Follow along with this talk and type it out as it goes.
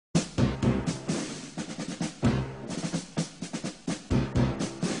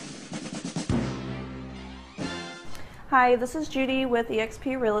Hi, this is Judy with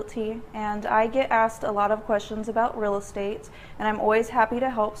eXp Realty, and I get asked a lot of questions about real estate, and I'm always happy to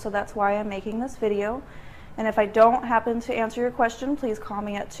help, so that's why I'm making this video. And if I don't happen to answer your question, please call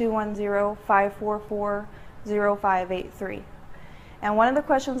me at 210-544-0583. And one of the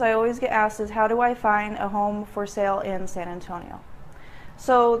questions I always get asked is, how do I find a home for sale in San Antonio?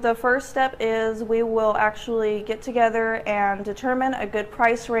 So the first step is we will actually get together and determine a good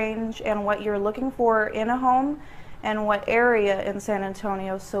price range and what you're looking for in a home and what area in San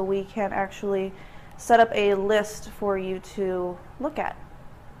Antonio, so we can actually set up a list for you to look at.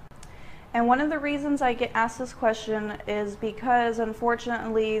 And one of the reasons I get asked this question is because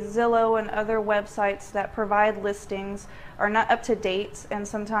unfortunately Zillow and other websites that provide listings are not up to date, and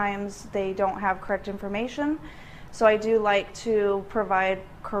sometimes they don't have correct information. So I do like to provide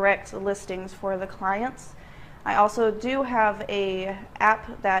correct listings for the clients. I also do have an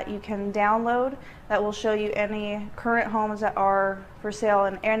app that you can download that will show you any current homes that are for sale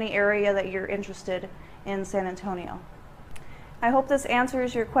in any area that you're interested in San Antonio. I hope this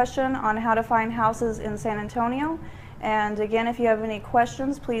answers your question on how to find houses in San Antonio. And again, if you have any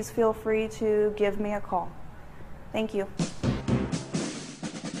questions, please feel free to give me a call. Thank you.